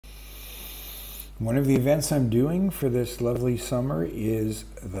One of the events I'm doing for this lovely summer is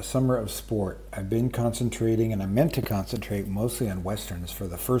the Summer of Sport. I've been concentrating, and I meant to concentrate mostly on Westerns for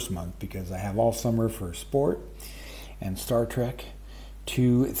the first month because I have all summer for sport and Star Trek,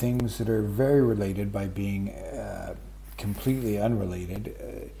 two things that are very related by being completely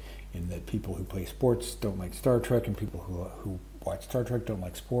unrelated, in that people who play sports don't like Star Trek and people who watch Star Trek don't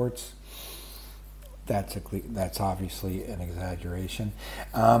like sports. That's obviously an exaggeration.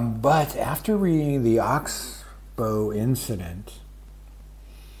 But after reading the Oxbow incident,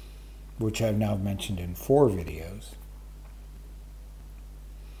 which I've now mentioned in 4 videos,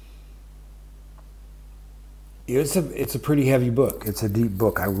 it's a pretty heavy book. It's a deep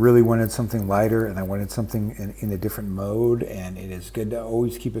book. I really wanted something lighter, and I wanted something in a different mode, and it is good to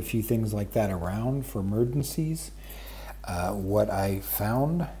always keep a few things like that around for emergencies. What I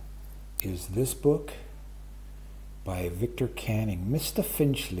found is this book by Victor Canning. Mr.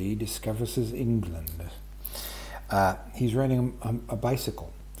 Finchley discovers England. He's riding a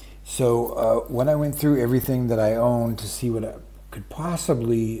bicycle. So when I went through everything that I own to see what could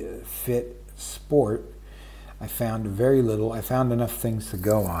possibly fit sport, I found very little. I found enough things to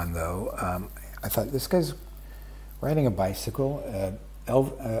go on, though. I thought, this guy's riding a bicycle.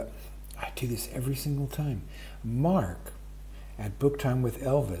 I do this every single time. Mark, at Book Time with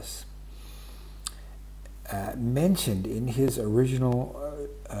Elvis, mentioned in his original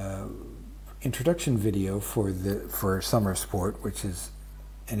introduction video for Summer Sport, which is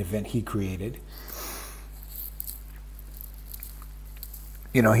an event he created.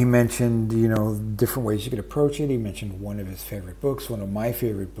 He mentioned, different ways you could approach it. He mentioned one of his favorite books, one of my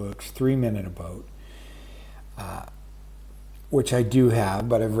favorite books, 3 Men in a Boat, which I do have,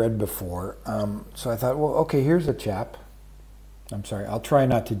 but I've read before. So I thought, well, okay, here's a chap. I'm sorry, I'll try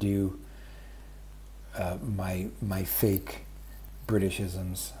not to do my fake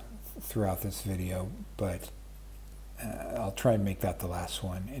Britishisms throughout this video, but I'll try and make that the last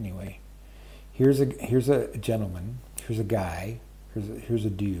one. Anyway, here's a gentleman, here's a guy, here's a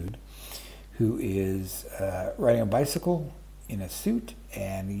dude who is riding a bicycle in a suit,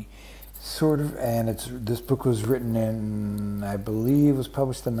 and this book was written in, I believe, was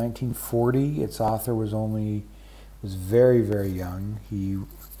published in 1940. Its author was very, very young.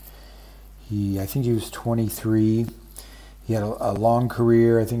 I think he was 23. He had a long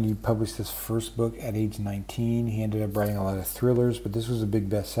career. I think he published his first book at age 19. He ended up writing a lot of thrillers, but this was a big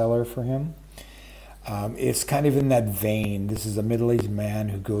bestseller for him. It's kind of in that vein. This is a middle-aged man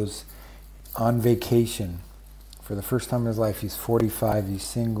who goes on vacation for the first time in his life. He's 45. He's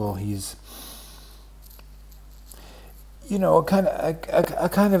single. He's, a kind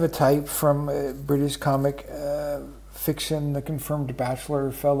of a type from British comic fiction, the confirmed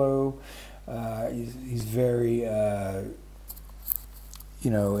bachelor fellow. He's very, it's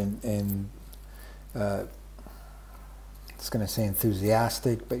going to say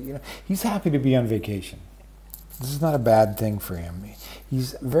enthusiastic, but he's happy to be on vacation. This is not a bad thing for him.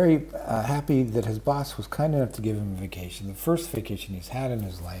 He's very happy that his boss was kind enough to give him a vacation, the first vacation he's had in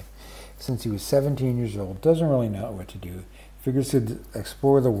his life since he was 17 years old. Doesn't really know what to do. Figures to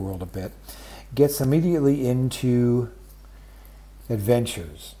explore the world a bit. Gets immediately into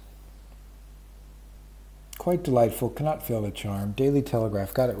adventures. Quite delightful, cannot fail to charm. Daily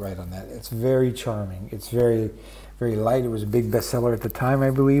Telegraph got it right on that. It's very charming. It's very, very light. It was a big bestseller at the time,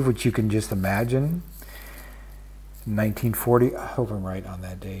 I believe, which you can just imagine. 1940, I hope I'm right on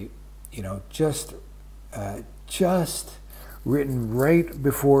that date. Just written right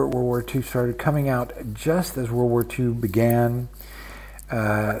before World War II started, coming out just as World War II began.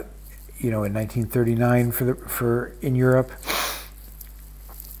 In 1939 in Europe.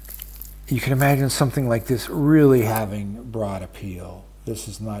 You can imagine something like this really having broad appeal. This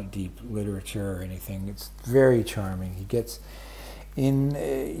is not deep literature or anything. It's very charming. He gets in,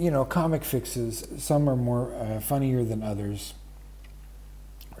 comic fixes. Some are more funnier than others.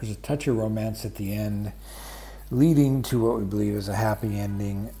 There's a touch of romance at the end, leading to what we believe is a happy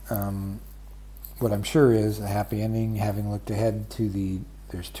ending. What I'm sure is a happy ending, having looked ahead to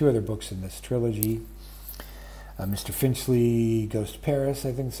there's 2 other books in this trilogy. Mr. Finchley Goes to Paris,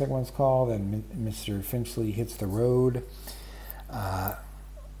 I think the second one's called, and Mr. Finchley Hits the Road.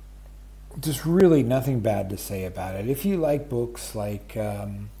 Just really nothing bad to say about it. If you like books like,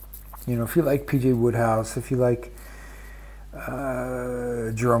 if you like P.J. Woodhouse, if you like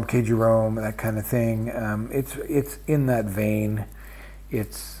Jerome K. Jerome, that kind of thing, it's in that vein.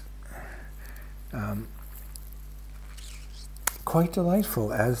 It's quite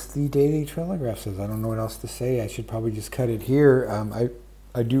delightful, as the Daily Telegraph says. I don't know what else to say. I should probably just cut it here.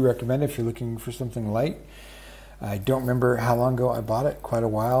 I do recommend, if you're looking for something light, I don't remember how long ago I bought it, quite a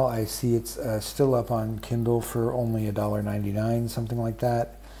while. I see it's still up on Kindle for only $1.99, something like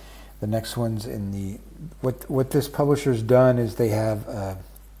that. The next one's in the... What this publisher's done is they've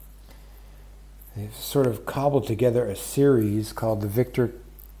sort of cobbled together a series called the Victor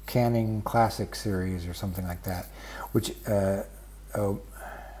Canning Classic Series or something like that, which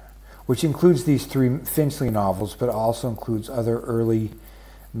includes these 3 Finchley novels, but also includes other early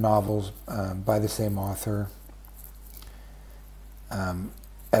novels by the same author,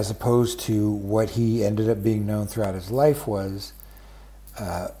 as opposed to what he ended up being known throughout his life was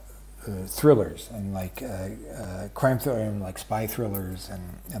thrillers and like crime thriller and like spy thrillers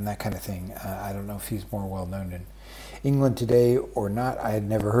and that kind of thing. I don't know if he's more well known in England today or not. I had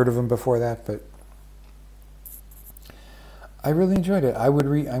never heard of him before that, but I really enjoyed it. I'm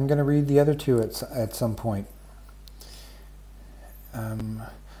going to read the other 2 at some point.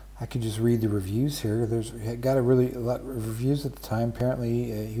 I could just read the reviews here. He got a lot of reviews at the time.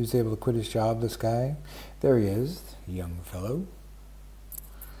 Apparently, he was able to quit his job. This guy, there he is, young fellow.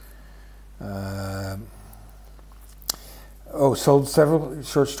 Sold several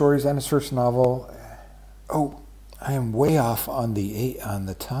short stories and his first novel. I am way off on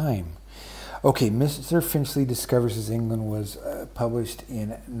the time. Okay, Mr. Finchley Discovers His England was published in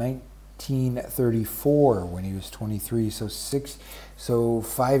 1934 when he was 23, so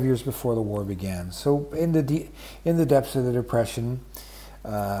 5 years before the war began. So in the depths of the Depression,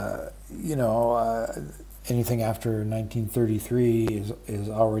 anything after 1933 is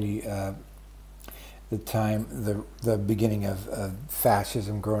already the beginning of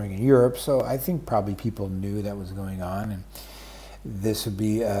fascism growing in Europe. So I think probably people knew that was going on, and this would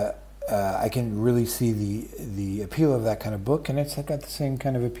be I can really see the appeal of that kind of book, and it's got the same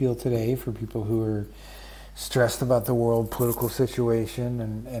kind of appeal today for people who are stressed about the world political situation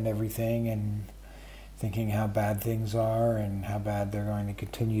and everything, and thinking how bad things are and how bad they're going to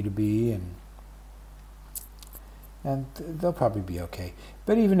continue to be, and they'll probably be okay.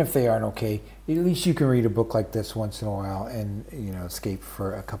 But even if they aren't okay, at least you can read a book like this once in a while and escape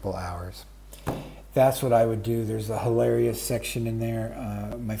for a couple hours. That's what I would do. There's a hilarious section in there.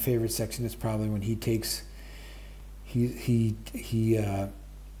 My favorite section is probably when he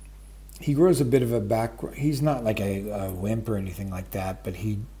grows a bit of a background. He's not like a wimp or anything like that, but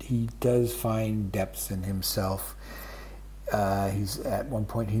he does find depths in himself. He's at one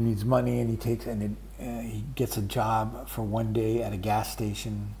point he needs money, and he gets a job for one day at a gas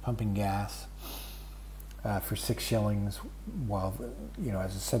station pumping gas. For 6 shillings, while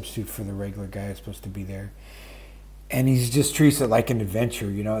as a substitute for the regular guy who's supposed to be there, and he just treats it like an adventure.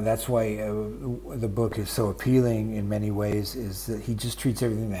 That's why the book is so appealing in many ways. Is that he just treats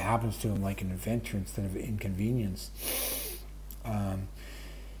everything that happens to him like an adventure instead of inconvenience.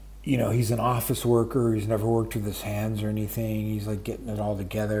 He's an office worker. He's never worked with his hands or anything. He's like getting it all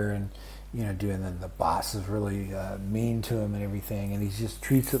together and doing. And the boss is really mean to him and everything, and he just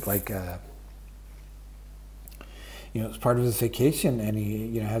treats it like a. It's part of his vacation, and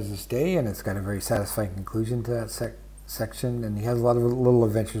he has this day, and it's got a very satisfying conclusion to that section, and he has a lot of little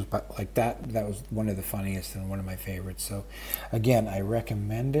adventures like that. That was one of the funniest and one of my favorites. So again, I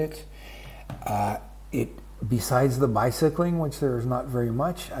recommend it. Besides the bicycling, which there is not very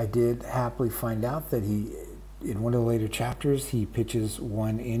much, I did happily find out that in one of the later chapters, he pitches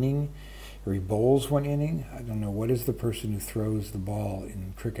 1 inning, or he bowls 1 inning. I don't know, what is the person who throws the ball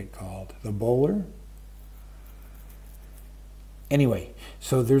in cricket called? The bowler? Anyway,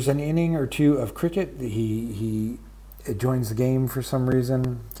 so there's an inning or 2 of cricket. He joins the game for some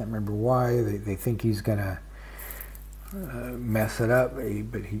reason. Can't remember why. They think he's gonna mess it up,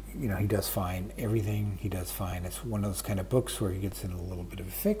 but he does fine. Everything he does fine. It's one of those kind of books where he gets in a little bit of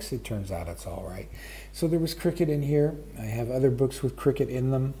a fix. It turns out it's all right. So there was cricket in here. I have other books with cricket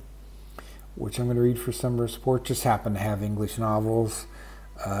in them, which I'm going to read for summer sport. Just happen to have English novels.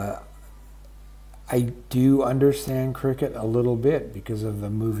 I do understand cricket a little bit because of the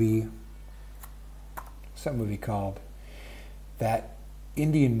movie. What's that movie called? That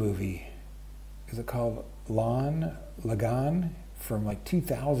Indian movie. Is it called Lagaan? From like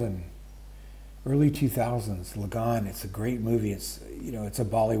 2000, early 2000s. Lagaan. It's a great movie. It's it's a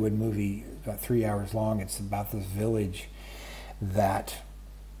Bollywood movie, about 3 hours long. It's about this village that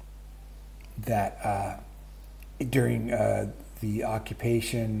during the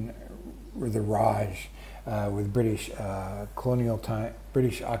occupation, or the Raj, with British colonial time,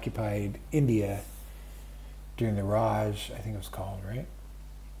 British occupied India during the Raj, I think it was called, right?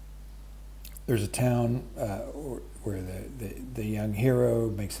 There's a town where the young hero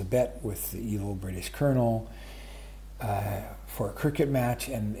makes a bet with the evil British colonel for a cricket match,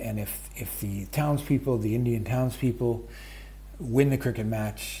 and if the townspeople, the Indian townspeople, win the cricket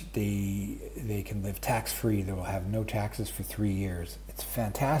match, they can live tax-free. They will have no taxes for 3 years. It's a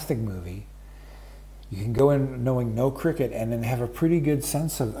fantastic movie. You can go in knowing no cricket and then have a pretty good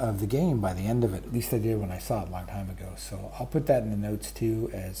sense of the game by the end of it. At least I did when I saw it a long time ago. So I'll put that in the notes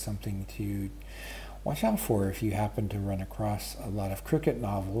too as something to watch out for if you happen to run across a lot of cricket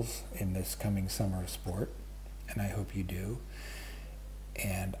novels in this coming summer of sport. And I hope you do.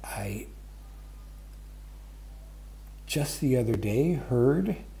 And I just the other day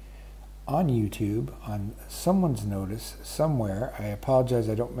heard on YouTube, on someone's notice somewhere, I apologize,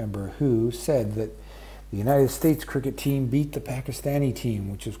 I don't remember who, said that the United States cricket team beat the Pakistani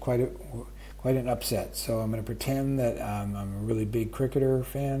team, which was quite an upset. So I'm going to pretend that I'm a really big cricketer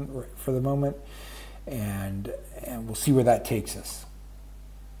fan for the moment, and we'll see where that takes us.